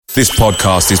This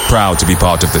podcast is proud to be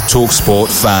part of the TalkSport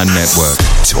Fan Network.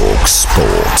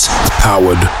 TalkSport.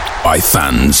 Powered by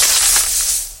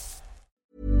fans.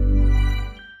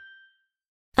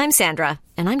 I'm Sandra,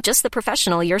 and I'm just the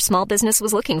professional your small business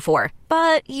was looking for.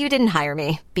 But you didn't hire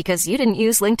me because you didn't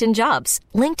use LinkedIn Jobs.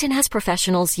 LinkedIn has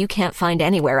professionals you can't find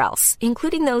anywhere else,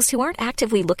 including those who aren't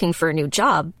actively looking for a new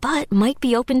job, but might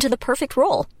be open to the perfect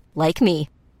role, like me.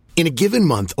 In a given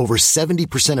month, over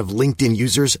 70% of LinkedIn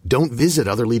users don't visit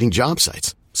other leading job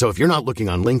sites. So if you're not looking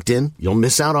on LinkedIn, you'll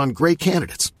miss out on great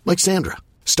candidates like Sandra.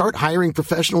 Start hiring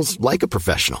professionals like a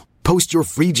professional. Post your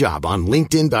free job on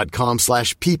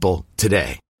linkedin.com/people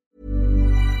today.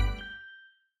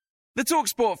 The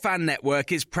TalkSport Fan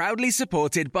Network is proudly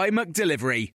supported by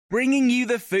McDelivery, bringing you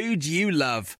the food you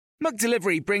love.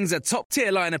 McDelivery brings a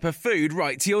top-tier lineup of food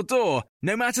right to your door.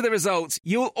 No matter the result,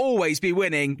 you'll always be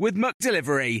winning with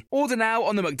McDelivery. Order now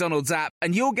on the McDonald's app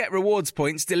and you'll get rewards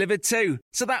points delivered too.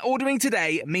 So that ordering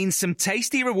today means some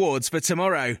tasty rewards for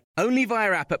tomorrow. Only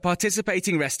via app at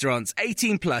participating restaurants.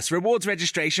 18 plus. Rewards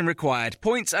registration required.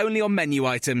 Points only on menu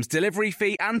items. Delivery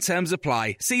fee and terms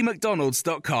apply. See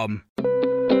mcdonalds.com.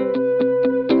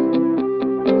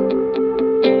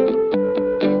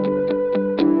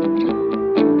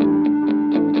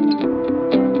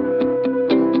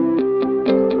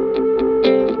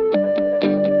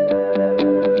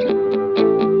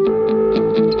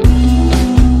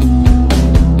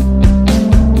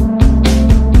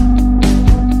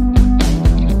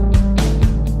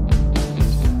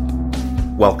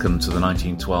 Welcome to the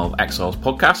 1912 Exiles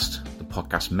podcast, the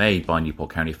podcast made by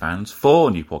Newport County fans for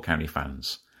Newport County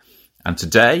fans. And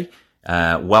today,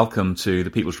 welcome to the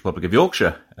People's Republic of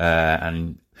Yorkshire.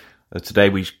 And today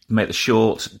we make the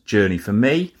short journey for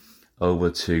me over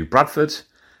to Bradford,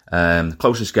 the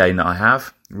closest game that I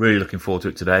have. Really looking forward to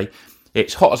it today.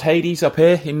 It's hot as Hades up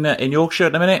here in Yorkshire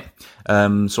at the minute.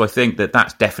 So I think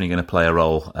that's definitely going to play a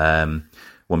role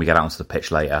when we get out onto the pitch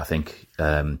later. I think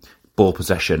ball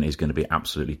possession is going to be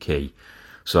absolutely key.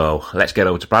 So let's get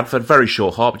over to Bradford. Very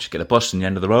short hop. Just get a bus in the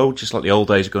end of the road, just like the old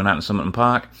days of going out to Somerton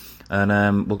Park.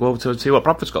 And we'll go over to see what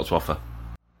Bradford's got to offer.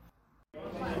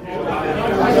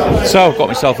 So I've got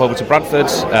myself over to Bradford.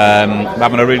 I'm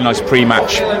having a really nice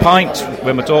pre-match pint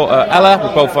with my daughter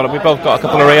Ella. We both got a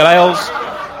couple of real ales.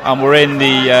 And we're in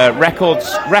the Record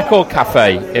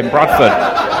Cafe in Bradford,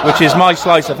 which is my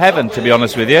slice of heaven, to be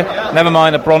honest with you. Never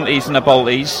mind the Brontes and the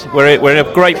Bolties. We're in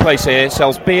a great place here. It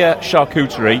sells beer,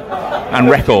 charcuterie, and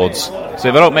records. So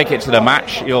if I don't make it to the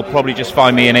match, you'll probably just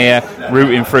find me in here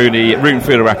rooting through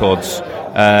the records.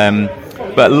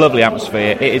 But lovely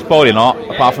atmosphere. It is boiling hot,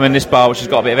 apart from in this bar, which has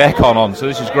got a bit of aircon on. So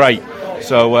this is great.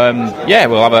 So we'll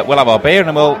have our beer and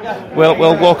then we'll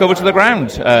walk over to the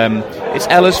ground. It's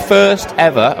Ella's first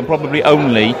ever and probably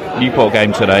only Newport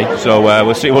game today. So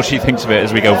we'll see what she thinks of it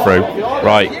as we go through.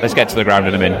 Right, let's get to the ground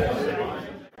in a minute.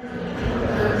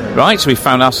 Right, so we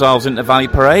found ourselves in the Valley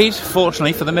Parade.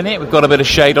 Fortunately for the minute, we've got a bit of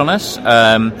shade on us.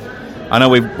 I know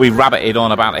we've rabbited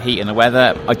on about the heat and the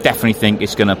weather. I definitely think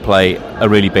it's going to play a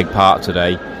really big part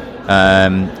today.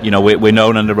 We're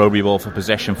known under Rotary Ball for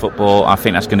possession football. I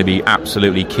think that's going to be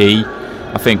absolutely key.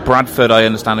 I think Bradford, I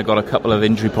understand, have got a couple of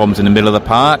injury problems in the middle of the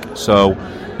park. So,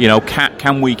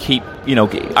 can we keep,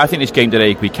 I think this game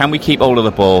today could be, can we keep hold of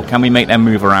the ball? Can we make them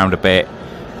move around a bit?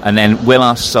 And then will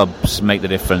our subs make the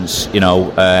difference?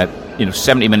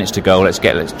 70 minutes to go. Let's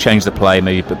change the play,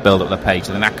 maybe build up the pace,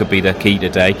 and then that could be the key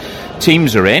today.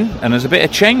 Teams are in, and there's a bit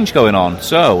of change going on.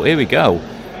 So here we go.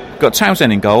 Got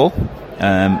Townsend in goal.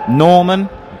 Norman,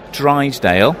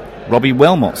 Drysdale, Robbie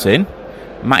Wilmot's in.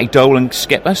 Matty Dolan,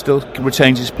 skipper, still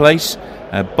retains his place.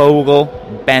 Bogle,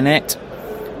 Bennett,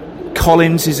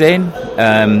 Collins is in.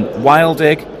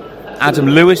 Wildig, Adam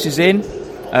Lewis is in.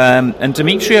 And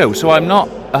Demetrio. So I'm not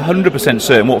 100%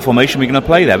 certain what formation we're going to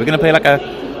play there. We're going to play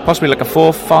possibly like a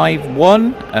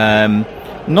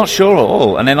 4-5-1. Not sure at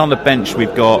all. And then on the bench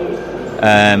we've got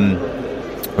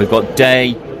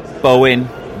Day, Bowen,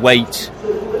 Waite,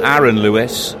 Aaron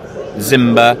Lewis,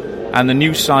 Zimba, and the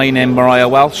new signing Mariah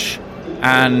Welsh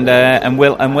and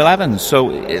Will Evans.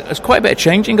 So there's quite a bit of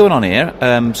changing going on here.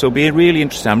 So it'll be really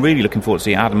interesting. I'm really looking forward to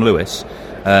seeing Adam Lewis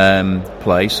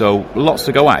play. So lots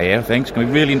to go at here. I think it's going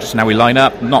to be really interesting how we line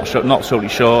up. Not totally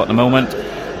sure at the moment.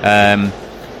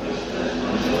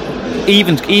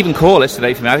 Even callers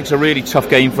today for me. I think it's a really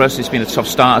tough game for us. It's been a tough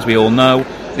start, as we all know.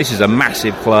 This is a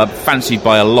massive club, fancied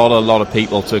by a lot of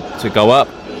people to go up.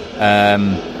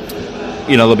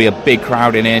 There'll be a big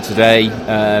crowd in here today,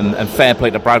 and fair play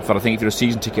to Bradford. I think if you're a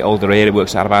season ticket holder here, it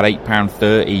works out about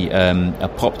 £8.30 a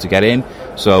pop to get in.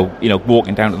 So,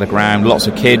 walking down to the ground, lots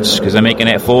of kids, because they're making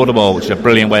it affordable, which is a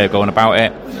brilliant way of going about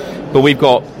it. But we've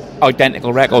got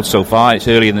identical records so far. It's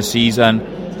early in the season.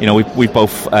 We've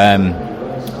both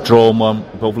drawn one,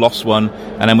 both lost one,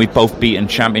 and then we've both beaten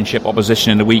championship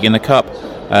opposition in the week in the cup.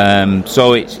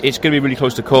 So it's going to be really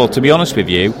close to call. To be honest with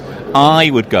you,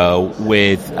 I would go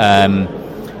with,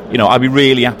 I'd be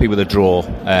really happy with a draw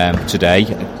today.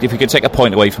 If we could take a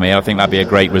point away from here, I think that'd be a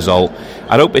great result.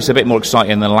 I'd hope it's a bit more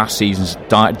exciting than last season's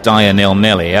dire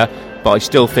 0-0 here, but I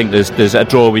still think there's a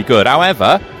draw would be good.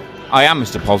 However, I am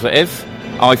Mr. Positive.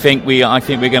 I think we're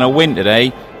going to win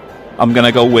today. I'm going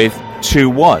to go with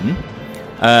 2-1.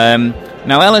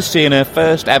 Now Ella's seeing her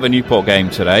first ever Newport game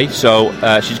today, so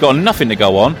she's got nothing to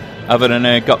go on other than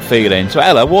her gut feeling. So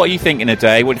Ella, what are you thinking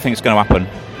today? What do you think is going to happen?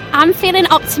 I'm feeling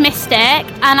optimistic,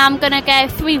 and I'm going to go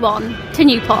 3-1 to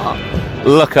Newport.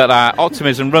 Look at that,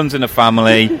 optimism runs in the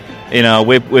family.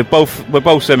 We're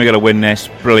both saying we're going to win this.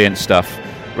 Brilliant stuff.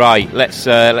 Right, let's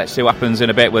see what happens in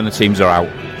a bit when the teams are out.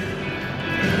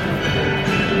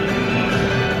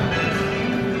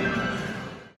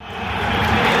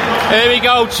 Here we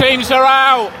go, teams are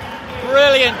out.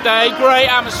 Brilliant day, great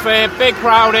atmosphere, big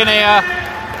crowd in here.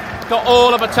 Got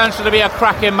all the potential to be a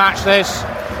cracking match this.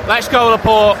 Let's go,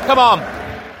 Laporte, come on.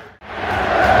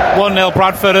 1-0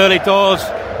 Bradford early doors.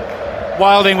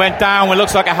 Wilding went down, it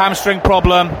looks like a hamstring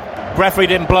problem. Referee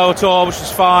didn't blow at all, which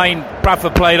is fine.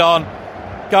 Bradford played on.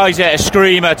 Guys hit a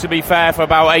screamer, to be fair, for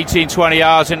about 18-20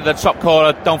 yards into the top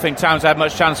corner. Don't think Towns had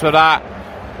much chance for that.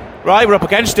 Right, we're up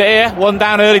against it here. 1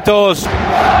 down early doors.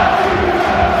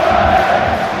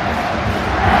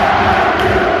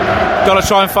 Got to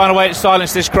try and find a way to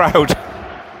silence this crowd.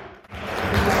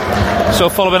 So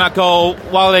following that goal,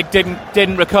 Wilding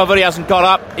didn't recover. He hasn't got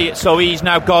up, so he's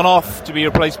now gone off to be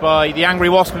replaced by the angry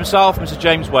Wasp himself, Mr.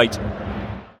 James Waite.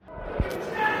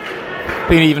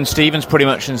 Been even Stevens pretty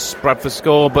much since Bradford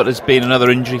scored, but there's been another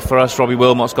injury for us. Robbie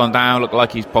Wilmot's gone down. Looked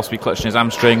like he's possibly clutching his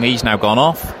hamstring. He's now gone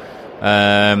off.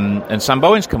 And Sam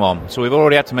Bowen's come on. So we've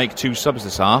already had to make 2 subs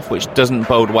this half, which doesn't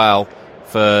bode well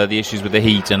for the issues with the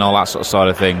heat and all that sort of side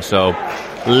of things. So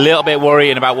a little bit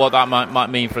worrying about what that might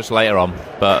mean for us later on.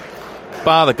 But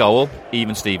bar the goal,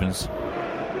 even Stevens.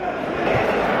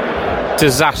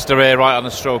 Disaster here right on the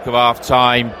stroke of half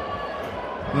time.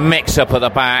 Mix up at the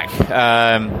back.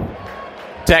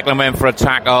 Declan went for a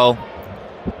tackle.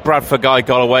 Bradford guy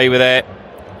got away with it.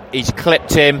 He's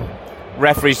clipped him.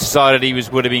 Referees decided he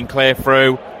would have been clear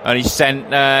through, and he sent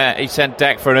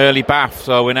Deck for an early bath.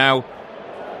 So we're now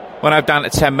down to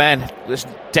 10 men. That's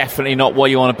definitely not what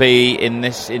you want to be in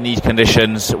these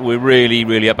conditions. We're really,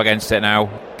 really up against it now.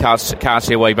 Can't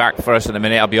see a way back for us at the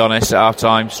minute, I'll be honest. At half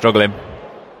time, struggling.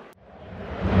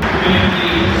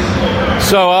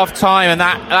 So half time, and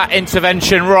that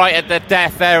intervention right at the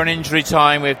death there in injury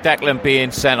time with Declan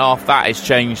being sent off, that has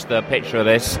changed the picture of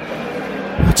this.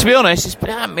 To be honest, it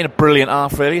hasn't been a brilliant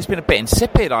half really. It's been a bit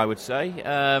insipid, I would say.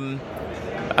 I'm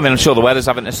sure the weather's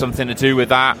having something to do with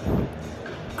that.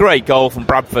 Great goal from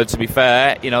Bradford, to be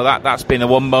fair. That's been the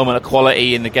one moment of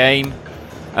quality in the game.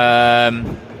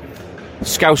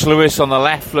 Scouse Lewis on the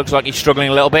left looks like he's struggling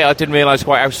a little bit. I didn't realise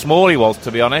quite how small he was,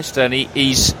 to be honest. And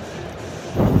he seems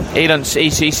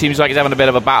like he's having a bit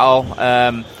of a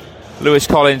battle. Lewis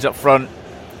Collins up front,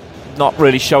 not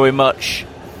really showing much.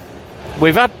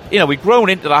 We've grown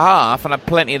into the half and had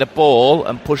plenty of the ball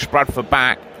and pushed Bradford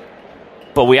back,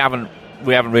 but we haven't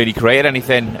really created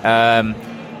anything.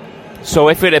 So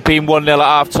if it had been 1-0 at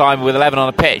half time with 11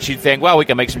 on the pitch, you'd think, well, we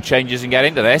can make some changes and get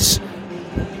into this.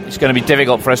 It's going to be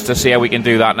difficult for us to see how we can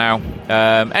do that now.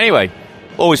 Anyway,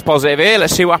 always positive here.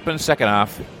 Let's see what happens second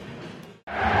half.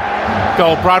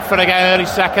 Goal Bradford again, early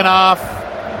second half.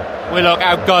 We look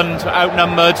outgunned,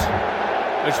 outnumbered,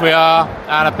 which we are,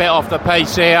 and a bit off the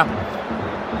pace here.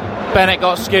 Bennett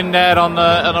got skinned there on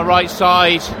the right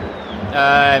side.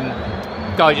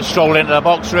 Guy just strolled into the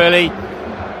box really.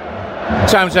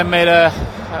 Townsend made a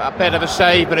bit of a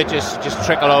save, but it just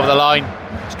trickled over the line.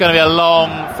 It's going to be a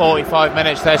long 45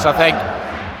 minutes this, I think.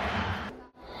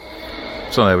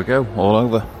 So there we go, all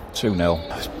over.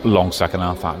 2-0. Long second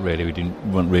half that really.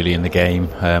 Weren't really in the game.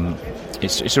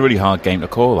 It's a really hard game to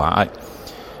call that.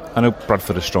 I know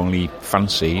Bradford are strongly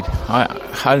fancied. I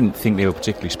didn't think they were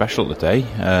particularly special today.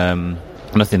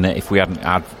 Nothing that if we hadn't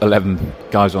had 11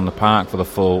 guys on the park for the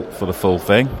full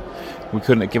thing, we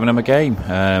couldn't have given them a game.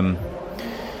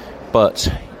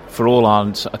 But for all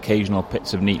our occasional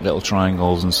bits of neat little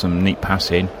triangles and some neat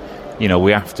passing,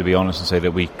 we have to be honest and say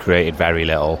that we created very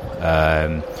little.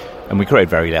 And we created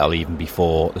very little even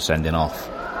before the sending off.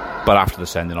 But after the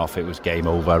sending off, it was game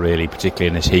over really, particularly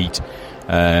in this heat.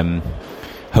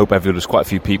 Hope there was quite a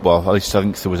few people. I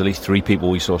think there was at least 3 people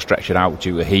we saw stretch it out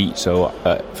due to heat. So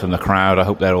from the crowd, I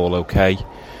hope they're all okay.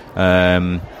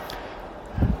 To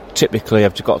typically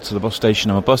I've got to the bus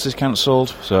station and my bus is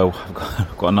cancelled, so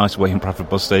I've got a nice way in Bradford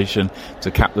bus station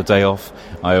to cap the day off.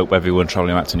 I hope everyone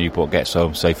travelling back to Newport gets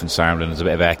home safe and sound and there's a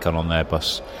bit of aircon on their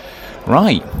bus.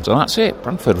 Right, so that's it.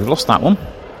 Bradford, we've lost that one.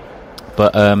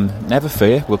 But never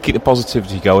fear, we'll keep the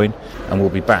positivity going and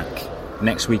we'll be back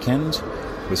next weekend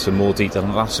with some more detail on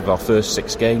the last of our first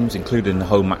 6 games, including the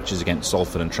home matches against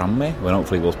Salford and Tranmere, when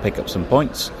hopefully we'll pick up some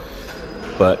points.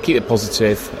 But keep it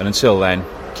positive, and until then,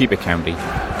 keep it county.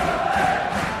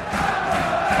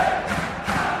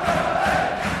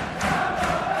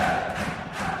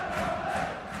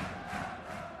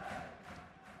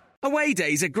 Away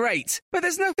days are great, but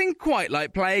there's nothing quite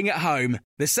like playing at home.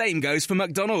 The same goes for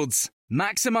McDonald's.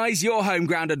 Maximise your home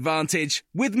ground advantage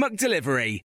with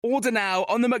McDelivery. Order now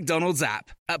on the McDonald's app.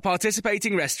 At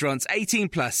participating restaurants, 18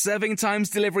 plus, serving times,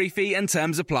 delivery fee and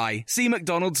terms apply. See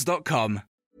mcdonalds.com.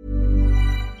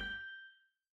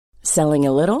 Selling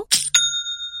a little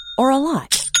or a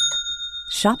lot?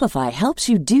 Shopify helps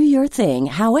you do your thing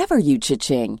however you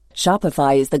cha-ching.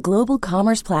 Shopify is the global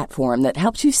commerce platform that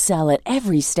helps you sell at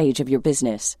every stage of your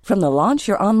business. From the launch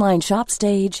your online shop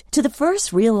stage to the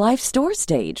first real-life store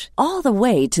stage, all the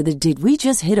way to the did we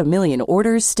just hit a million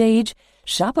orders stage.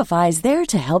 Shopify is there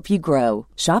to help you grow.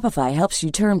 Shopify helps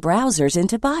you turn browsers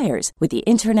into buyers with the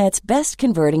internet's best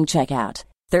converting checkout.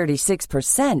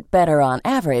 36% better on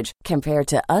average compared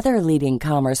to other leading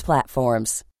commerce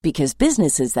platforms. Because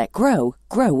businesses that grow,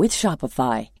 grow with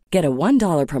Shopify. Get a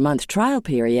 $1 per month trial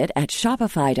period at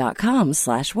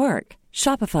shopify.com/work.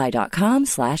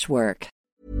 Shopify.com/work.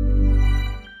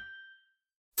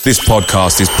 This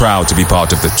podcast is proud to be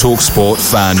part of the TalkSport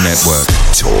Fan Network.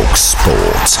 Talk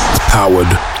Sport. Powered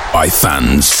by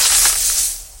fans.